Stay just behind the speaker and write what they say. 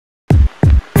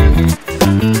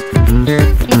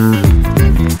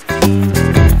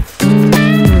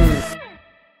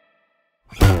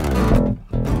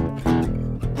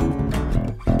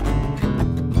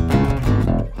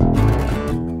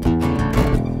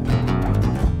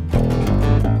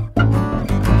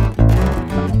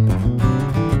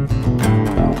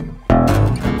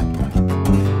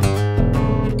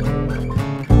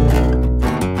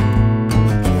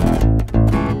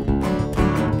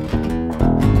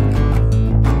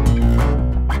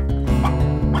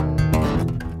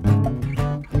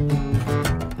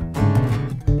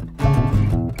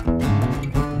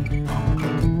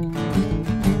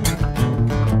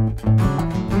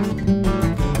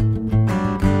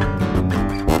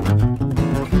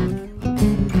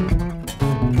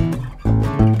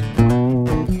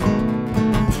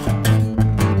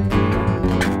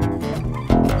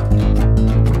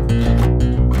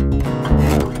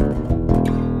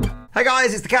Hey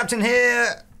guys, it's the Captain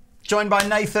here, joined by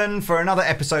Nathan for another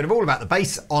episode of All About the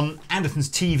Bass on Andertons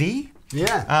TV.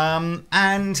 Yeah.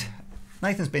 And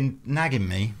Nathan's been nagging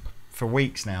me for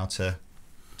weeks now to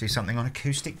do something on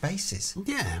acoustic basses.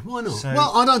 Yeah, why not? So,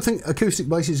 well, I don't think acoustic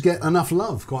basses get enough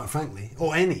love, quite frankly,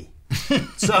 or any.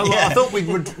 So yeah. I thought we'd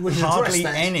hardly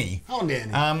that. any. Hardly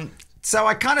any. So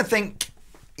I kind of think,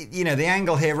 you know, the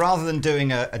angle here, rather than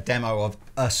doing a demo of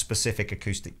a specific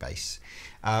acoustic bass,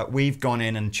 we've gone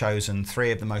in and chosen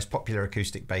 3 of the most popular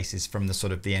acoustic basses from the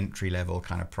sort of the entry level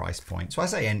kind of price point. So I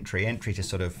say entry to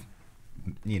sort of,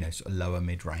 you know, sort of lower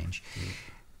mid range.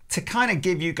 To kind of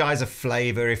give you guys a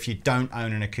flavour, if you don't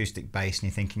own an acoustic bass and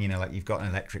you're thinking, you know, like you've got an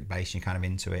electric bass and you're kind of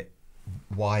into it,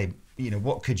 why, you know,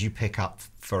 what could you pick up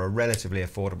for a relatively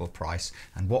affordable price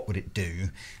and what would it do?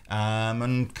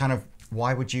 And kind of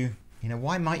why would you, you know,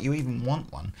 why might you even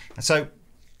want one? So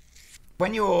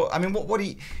when you're, I mean,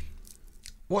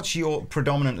 what's your,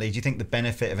 predominantly, do you think the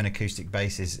benefit of an acoustic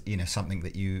bass is, you know, something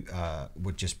that you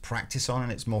would just practice on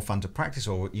and it's more fun to practice,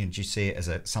 or do you see it as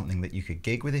something that you could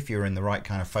gig with if you're in the right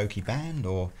kind of folky band,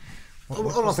 or?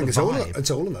 Well, I think it's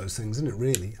all of those things, isn't it,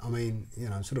 really? I mean, you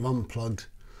know, sort of unplugged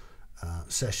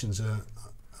sessions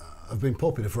have been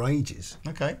popular for ages.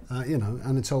 Okay. You know,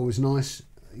 and it's always nice,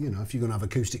 you know, if you're going to have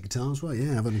acoustic guitars, well,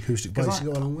 yeah, have an acoustic bass to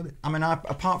go along with it. I mean,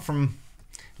 apart from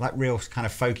like real kind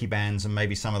of folky bands and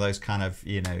maybe some of those kind of,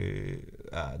 you know,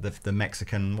 the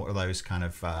Mexican, what are those kind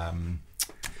of,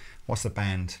 what's the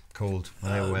band called?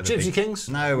 Where they all wear the Gypsy big, Kings?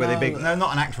 No, where they big, no,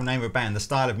 not an actual name of a band, the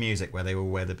style of music where they all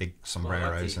wear the big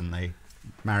sombreros and they,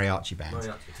 mariachi bands.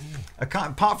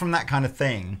 Apart from that kind of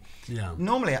thing, yeah.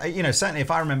 Normally, you know, certainly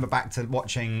if I remember back to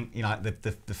watching, you know,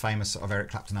 the famous sort of Eric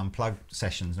Clapton Unplugged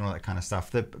sessions and all that kind of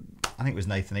stuff, I think it was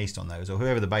Nathan East on those, or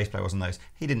whoever the bass player was on those,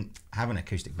 he didn't have an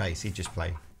acoustic bass, he'd just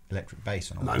play electric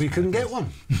bass on all. Maybe he couldn't get one.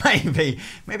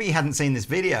 Maybe he hadn't seen this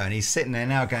video and he's sitting there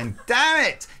now going, damn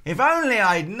it, if only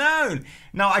I'd known.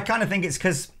 No, I kind of think it's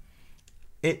because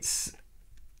it's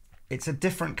a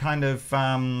different kind of,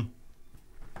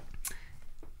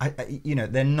 you know,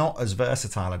 they're not as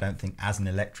versatile, I don't think, as an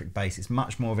electric bass. It's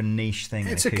much more of a niche thing.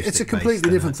 It's a completely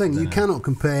different thing. You cannot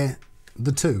compare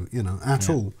the two, you know, at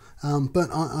all.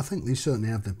 But I think these certainly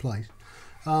have their place.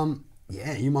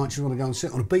 Yeah, you might just want to go and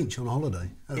sit on a beach on a holiday.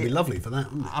 That'd be lovely for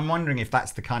that, wouldn't it? I'm wondering if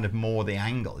that's the kind of more the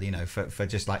angle, you know, for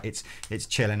just like it's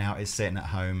chilling out, it's sitting at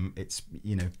home, it's,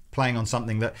 you know, playing on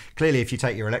something that clearly if you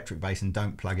take your electric bass and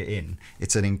don't plug it in,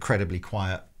 it's an incredibly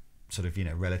quiet sort of, you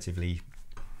know, relatively,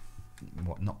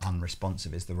 what, not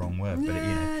unresponsive is the wrong word, but it,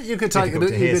 you know, you could take a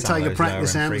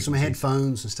practice amp with some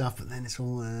headphones and stuff, but then it's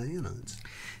all you know.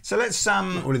 So let's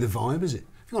not really the vibe, is it?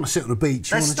 If you want to sit on a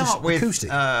beach, let's you want to start with acoustic.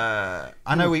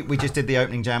 I know we just did the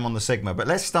opening jam on the Sigma, but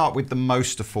let's start with the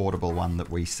most affordable one that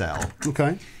we sell.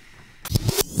 Okay.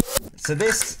 So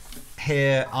this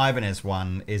here Ibanez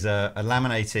one is a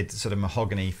laminated sort of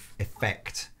mahogany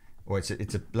effect, or it's a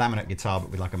laminate guitar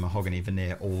but with like a mahogany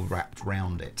veneer all wrapped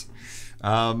round it.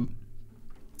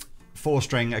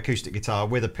 4-string acoustic guitar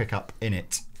with a pickup in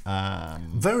it.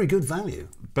 Very good value.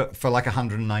 But for like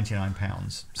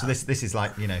 £199. So this is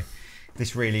like, you know,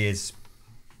 this really is,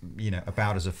 you know,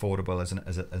 about as affordable as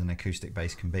an acoustic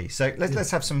bass can be. So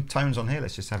let's have some tones on here.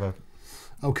 Let's just have a.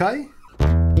 Okay.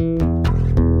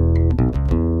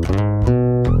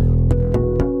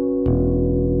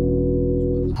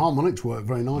 Harmonics work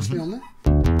very nicely on there.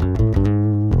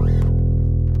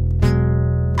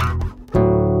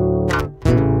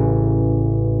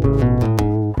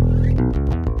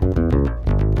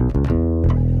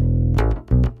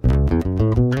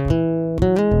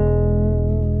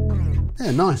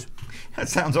 Nice. That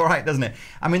sounds all right, doesn't it?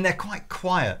 I mean, they're quite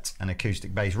quiet, an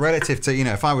acoustic bass, relative to, you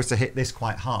know, if I was to hit this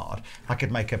quite hard, I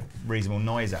could make a reasonable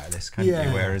noise out of this, couldn't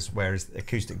you? Whereas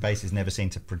acoustic basses never seem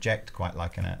to project quite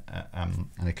like an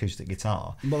acoustic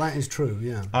guitar. Well, that is true,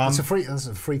 yeah. That's a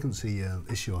frequency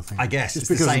issue, I think. I guess. It's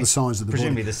because of the size of the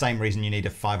presumably body. the same reason you need a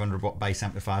 500-watt bass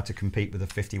amplifier to compete with a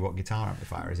 50-watt guitar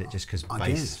amplifier, is it just because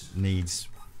bass needs...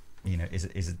 you know,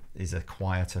 is a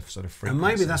quieter sort of frequency. And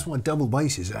maybe that's why double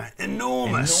basses are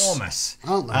enormous.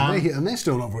 Aren't they? And they're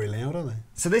still not very loud, are they?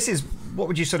 So this is, what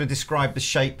would you sort of describe the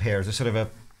shape here as a sort of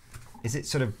is it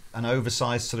sort of an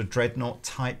oversized sort of dreadnought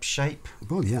type shape?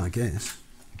 Well, yeah, I guess.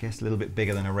 A little bit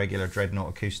bigger than a regular dreadnought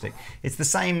acoustic. It's the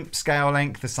same scale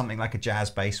length as something like a jazz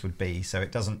bass would be, so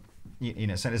it doesn't, you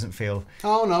know, so it doesn't feel.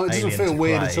 Oh no, it doesn't feel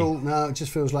weird at all. No, it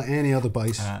just feels like any other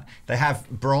bass. They have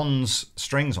bronze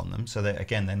strings on them, so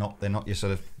again they're not your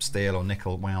sort of steel or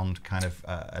nickel wound kind of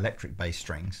electric bass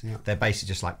strings. Yeah. They're basically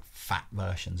just like fat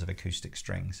versions of acoustic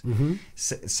strings.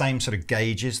 Same sort of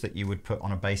gauges that you would put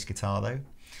on a bass guitar though.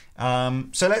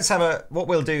 So let's have what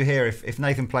we'll do here. If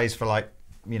Nathan plays for like,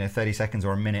 you know, 30 seconds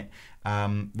or a minute,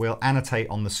 we'll annotate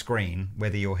on the screen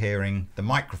whether you're hearing the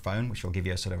microphone, which will give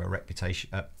you a sort of a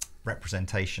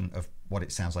representation of what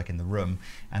it sounds like in the room,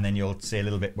 and then you'll see a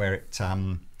little bit where it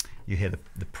you hear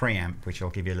the preamp, which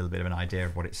will give you a little bit of an idea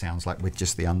of what it sounds like with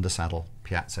just the undersaddle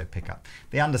piezo pickup.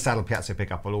 The undersaddle piezo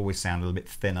pickup will always sound a little bit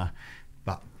thinner,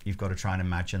 but you've got to try and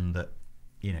imagine that,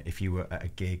 you know, if you were at a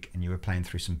gig and you were playing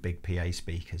through some big PA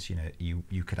speakers, you know,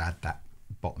 you could add that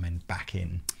bottom end back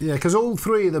in. Yeah, because all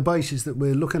three of the basses that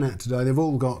we're looking at today, they've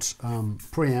all got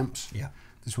preamps. Yeah.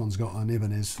 This one's got an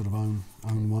Ibanez sort of own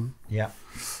one. Yeah,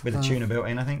 with a tuner built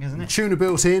in, I think, isn't it? Tuner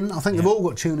built in. I think they've all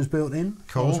got tuners built in.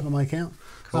 Cool. That's what I make out.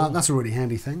 Cool. That's a really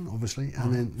handy thing, obviously.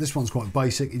 And then this one's quite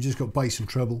basic. You've just got bass and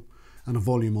treble and a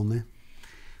volume on there.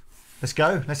 Let's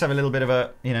go. Let's have a little bit of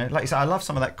a, you know, like you said, I love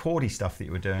some of that chordy stuff that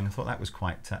you were doing. I thought that was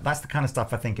quite, that's the kind of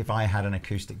stuff I think if I had an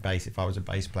acoustic bass, if I was a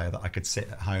bass player, that I could sit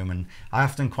at home. And I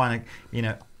often kind of, you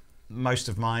know, most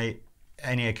of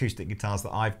any acoustic guitars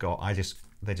that I've got,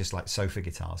 they're just like sofa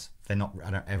guitars. They're not,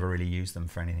 I don't ever really use them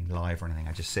for anything live or anything.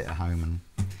 I just sit at home and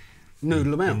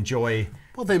noodle them out. Enjoy.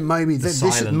 Well, then maybe this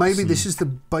is the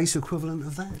bass equivalent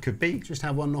of that. Could be. Just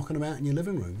have one knocking about in your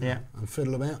living room. Yeah. And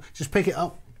fiddle about. Just pick it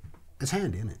up. It's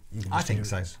handy, isn't it? I think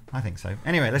so. I think so.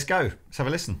 Anyway, let's go. Let's have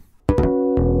a listen.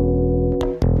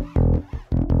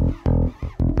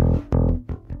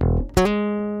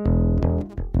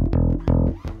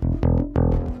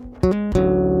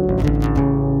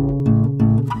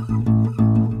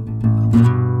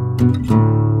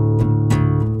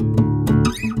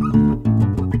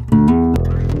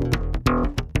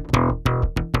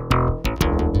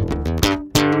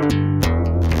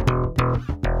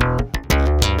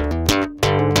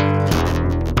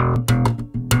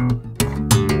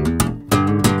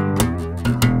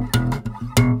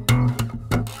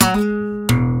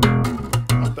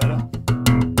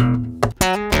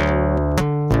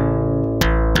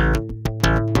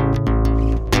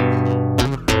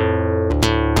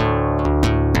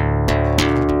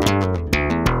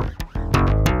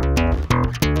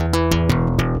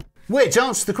 Which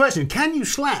answers the question, can you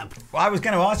slap? Well, I was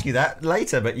going to ask you that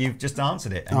later, but you've just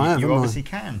answered it. And you obviously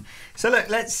can. So look,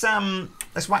 let's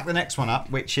whack the next one up,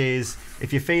 which is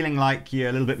if you're feeling like you're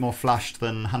a little bit more flushed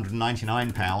than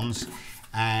 £199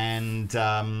 and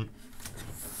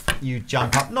you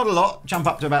jump up, not a lot, jump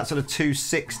up to about sort of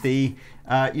 260.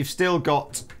 You've still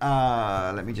got,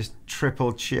 let me just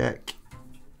triple check.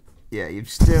 Yeah, you've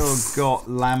still got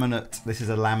laminate. This is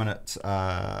a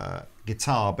laminate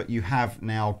guitar, but you have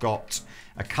now got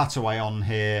a cutaway on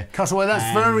here. Cutaway,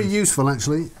 that's very useful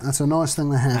actually. That's a nice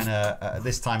thing to have. And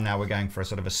this time now we're going for a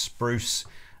sort of a spruce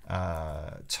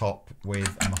top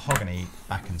with a mahogany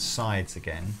back and sides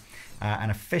again,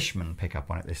 and a Fishman pickup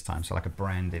on it this time, so like a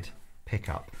branded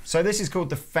pickup. So this is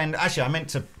called the Fender. Actually,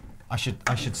 I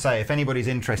should say, if anybody's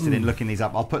interested in looking these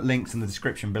up, I'll put links in the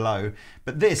description below.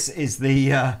 But this is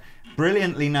the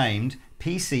brilliantly named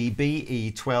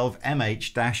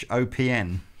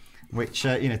PCBE12MH-OPN, which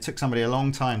you know, took somebody a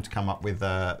long time to come up with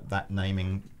that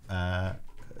naming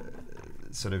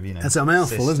sort of, you know. That's a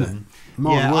mouthful, system. isn't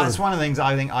it? That's one of the things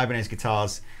I think Ibanez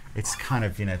guitars. It's kind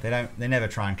of, you know, they never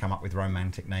try and come up with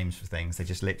romantic names for things. They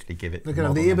just literally give it. Look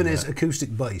at the Ibanez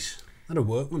acoustic bass. That'd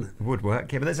work, wouldn't it? It would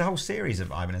work, yeah, but there's a whole series of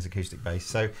Ibanez acoustic bass.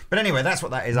 So, but anyway, that's what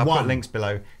that is. I'll put links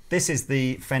below. This is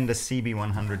the Fender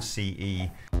CB100 CE.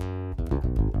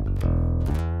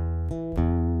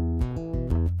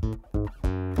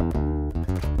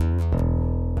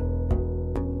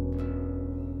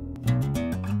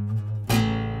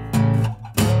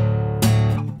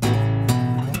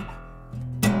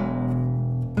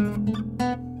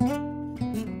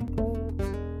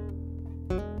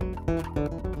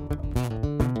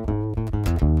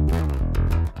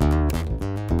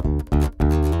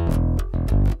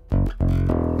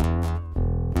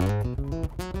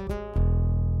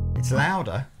 It's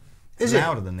louder. Is it? It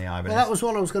Louder than the Ibanez. Well, that was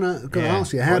what I was going to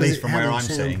ask you. How well, at does least it, from how where does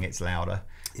I'm it sound? seeing, it's louder.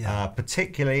 Yeah.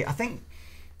 Particularly, I think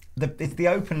the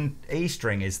open E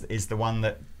string is the one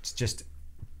that's just.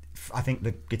 I think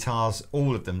the guitars,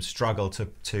 all of them, struggle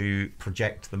to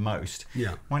project the most.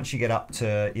 Yeah. Once you get up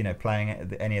to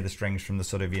playing any of the strings from the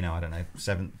sort of I don't know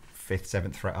 7th, 5th,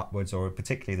 7th fret upwards, or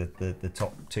particularly the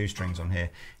top 2 strings on here,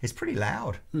 it's pretty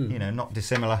loud. Not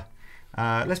dissimilar.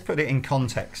 Let's put it in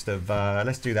context of.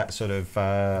 Let's do that sort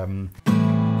of.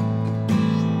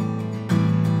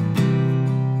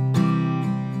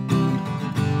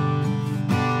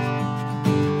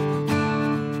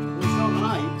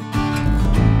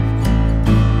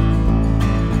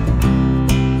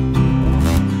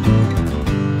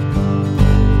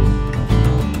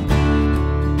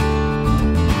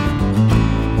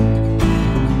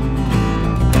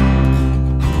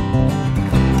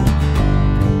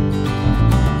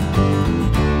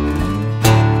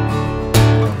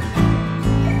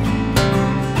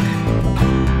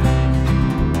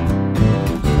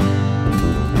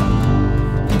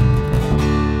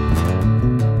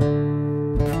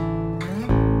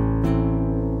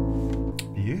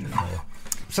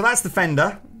 So that's the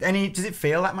Fender. Does it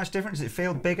feel that much different? Does it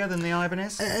feel bigger than the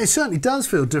Ibanez? It certainly does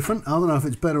feel different. I don't know if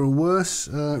it's better or worse,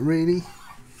 really.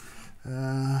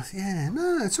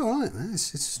 No, it's all right, man.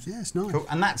 It's nice. Cool.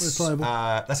 And that's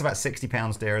about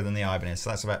 £60 dearer than the Ibanez,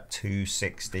 so that's about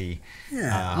 $260.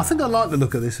 Yeah, I think I like the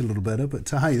look of this a little better, but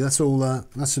hey, that's all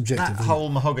that's subjective. That whole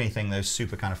mahogany thing, though, is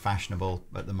super kind of fashionable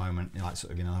at the moment. Like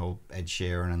sort of the whole Ed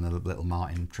Sheeran and the little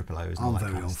Martin triple O's. And I'm all that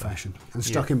very kind of old-fashioned and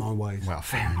stuck in my ways. Well,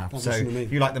 fair enough. So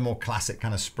if you like the more classic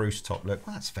kind of spruce top look,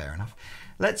 well, that's fair enough.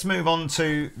 Let's move on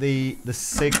to the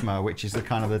Sigma, which is the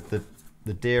kind of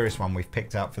the dearest one we've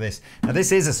picked out for this. Now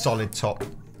this is a solid top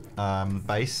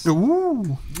bass.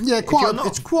 Ooh, yeah,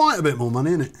 it's quite a bit more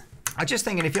money, isn't it? I'm just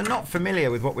thinking, if you're not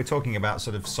familiar with what we're talking about,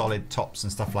 sort of solid tops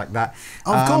and stuff like that.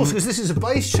 Of course, because this is a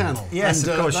bass channel. Yes,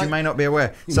 and, of course, you may not be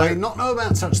aware. You may not know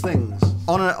about such things.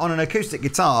 On an acoustic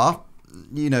guitar,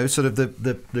 sort of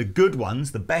the good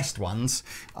ones, the best ones,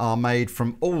 are made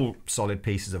from all solid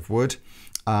pieces of wood.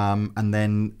 And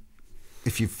then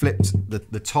if you flipped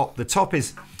the top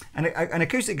is... An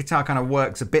acoustic guitar kind of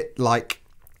works a bit like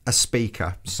a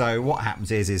speaker. So what happens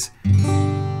is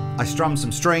I strum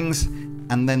some strings,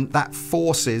 and then that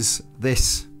forces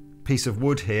this piece of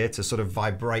wood here to sort of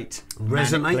vibrate,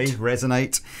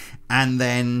 resonate, and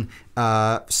then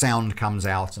sound comes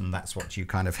out, and that's what you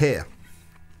kind of hear.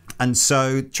 And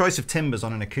so choice of timbers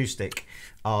on an acoustic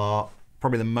are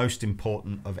probably the most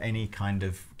important of any kind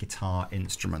of guitar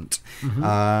instrument.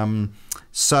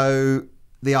 So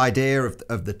the idea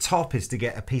of the top is to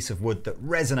get a piece of wood that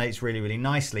resonates really, really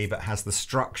nicely, but has the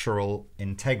structural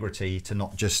integrity to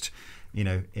not just,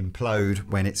 implode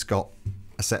when it's got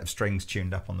a set of strings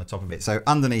tuned up on the top of it. So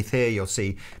underneath here, you'll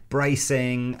see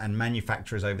bracing, and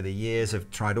manufacturers over the years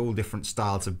have tried all different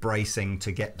styles of bracing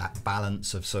to get that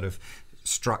balance of sort of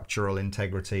structural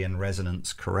integrity and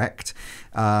resonance correct.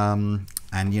 And,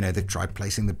 they've tried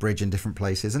placing the bridge in different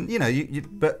places.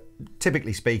 And, but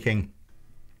typically speaking,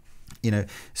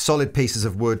 solid pieces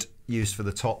of wood used for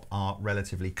the top are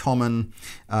relatively common.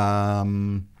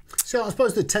 So I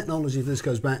suppose the technology of this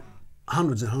goes back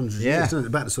hundreds and hundreds of years, doesn't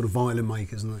it? Back to sort of violin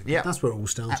makers, and that's where it all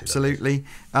started. Absolutely.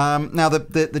 Now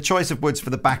the choice of woods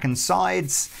for the back and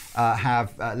sides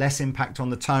have less impact on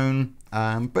the tone,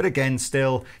 but again,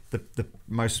 still the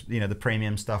most the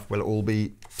premium stuff will all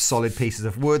be solid pieces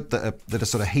of wood that are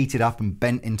sort of heated up and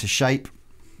bent into shape.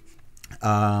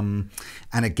 And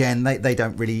again, they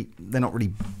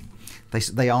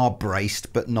are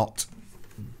braced, but not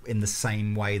in the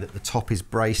same way that the top is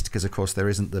braced, because of course there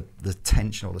isn't the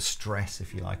tension or the stress,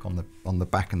 if you like, on the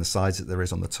back and the sides that there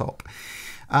is on the top.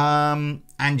 And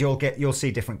you'll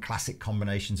see different classic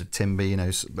combinations of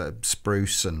timber,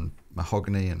 spruce and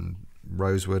mahogany and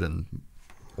rosewood and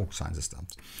all kinds of stuff.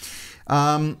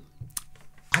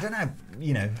 I don't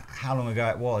know, how long ago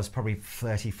it was, probably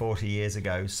 30, 40 years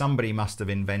ago, somebody must have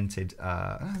invented,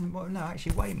 well, no,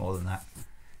 actually way more than that,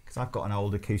 because I've got an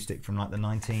old acoustic from like the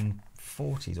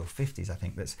 1940s or 50s, I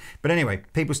think. But anyway,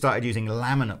 people started using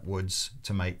laminate woods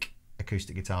to make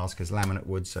acoustic guitars, because laminate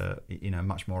woods are,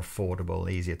 much more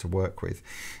affordable, easier to work with.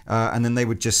 And then they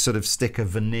would just sort of stick a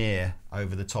veneer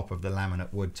over the top of the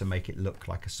laminate wood to make it look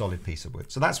like a solid piece of wood.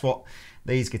 So that's what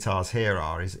these guitars here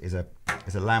are, is a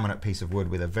laminate piece of wood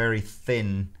with a very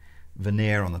thin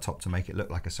veneer on the top to make it look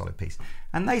like a solid piece.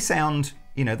 And they sound,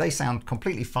 they sound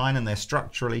completely fine, and they're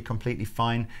structurally completely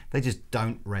fine. They just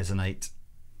don't resonate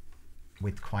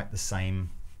with quite the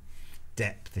same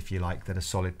depth, if you like, that a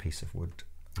solid piece of wood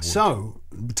would. So,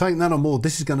 taking that on board,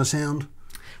 this is going to sound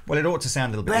Well, it ought to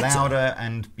sound a little bit louder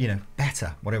and, you know,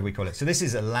 better, whatever we call it. So this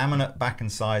is a laminate back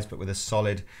and sides, but with a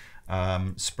solid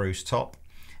spruce top.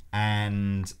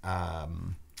 And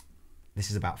this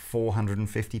is about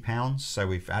 £450. So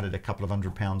we've added a couple of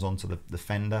 £100 onto the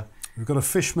Fender. We've got a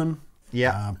Fishman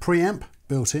preamp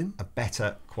built in. A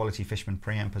better quality Fishman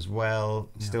preamp as well,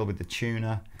 still with the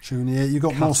tuner. Yeah. You've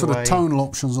got more sort of tonal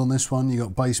options on this one. You've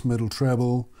got bass, middle,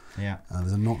 treble. Yeah.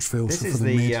 There's a notch filter for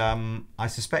the mid. I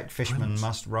suspect Fishman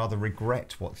must rather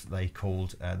regret what they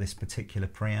called this particular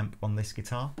preamp on this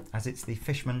guitar, as it's the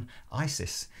Fishman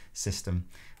ISIS system.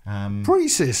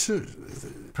 Precis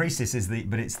is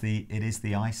it is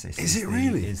the ISIS. Is it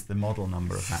really? Is the model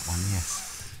number of that one? Yes.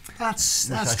 That's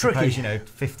tricky. tricky. You know,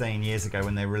 15 years ago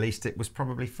when they released it was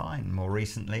probably fine. More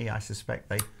recently, I suspect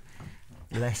they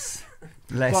less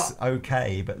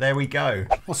okay. But there we go.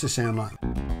 What's this sound like?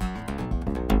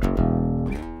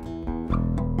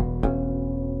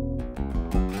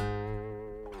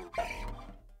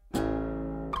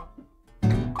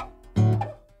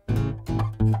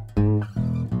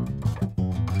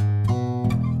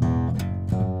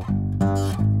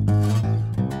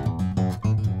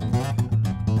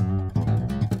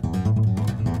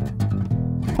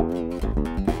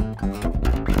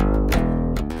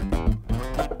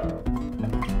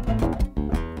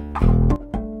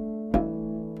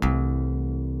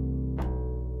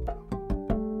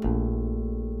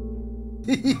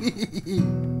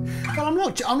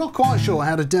 But I'm not quite sure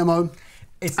how to demo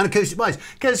an acoustic bass,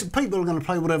 because people are going to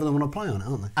play whatever they want to play on it,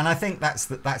 aren't they? And I think that's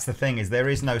the thing, is there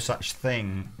is no such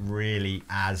thing really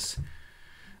as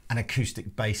an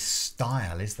acoustic bass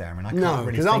style, is there? I mean, I can't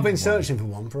really because I've been searching for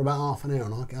one for about half an hour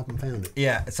and I haven't found it.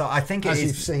 Yeah, so I think it As is.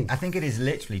 you've seen. I think it is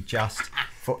literally just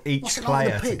for each Like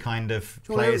player to kind of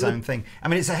play his own thing. I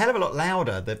mean, it's a hell of a lot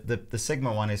louder. The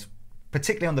Sigma one is,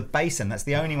 particularly on the bass end, that's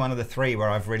the only one of the three where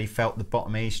I've really felt the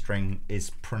bottom E string is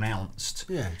pronounced.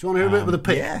 Yeah, do you want to hear a bit with a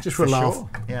pick? Yeah, just for a laugh. Sure.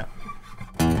 Yeah.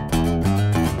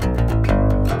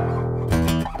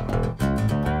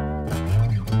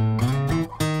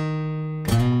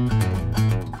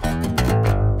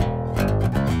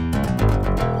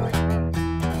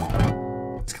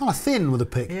 It's kind of thin with a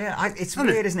pick. Yeah, it's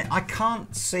weird, isn't it? I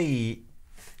can't see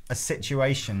a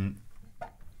situation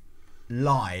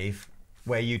live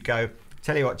where you'd go,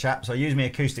 tell you what, chaps, I'll use my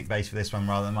acoustic bass for this one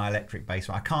rather than my electric bass.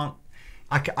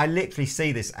 I literally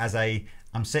see this as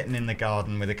I'm sitting in the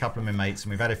garden with a couple of my mates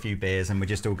and we've had a few beers and we're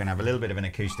just all going to have a little bit of an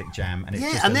acoustic jam. And it's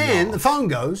just and then the phone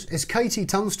goes, it's Katie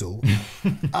Tunstall.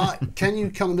 Can you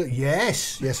come and do it?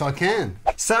 Yes, I can.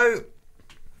 So,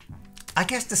 I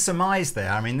guess to surmise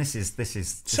there, I mean, this is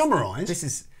Summarise? This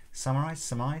is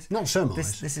surmise? Not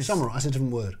surmise. This is summarise, a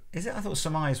different word. Is it? I thought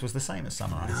surmise was the same as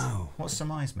summarise. No. What's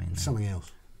surmise mean? Something else.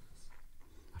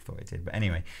 I thought it did, but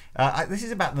anyway, this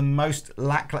is about the most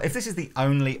lackluster. If this is the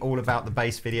only all about the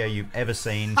bass video you've ever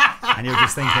seen, and you're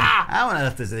just thinking, how on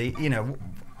earth does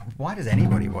why does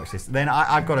anybody watch this? Then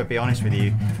I've got to be honest with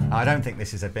you, I don't think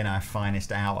this has been our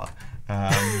finest hour.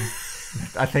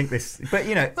 I think this, but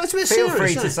feel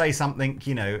free to say something,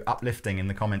 uplifting in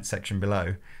the comments section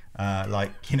below,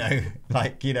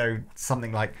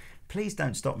 something like, please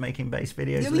don't stop making bass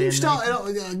videos. Yeah, but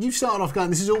you started off going,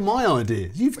 this is all my idea.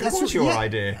 That was your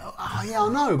idea. Oh, yeah, I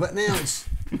know, but now it's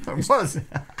it was.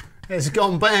 It's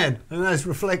gone bad, and that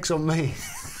reflects on me.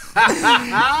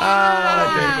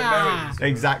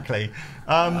 Exactly.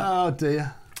 Oh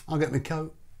dear, I'll get my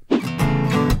coat.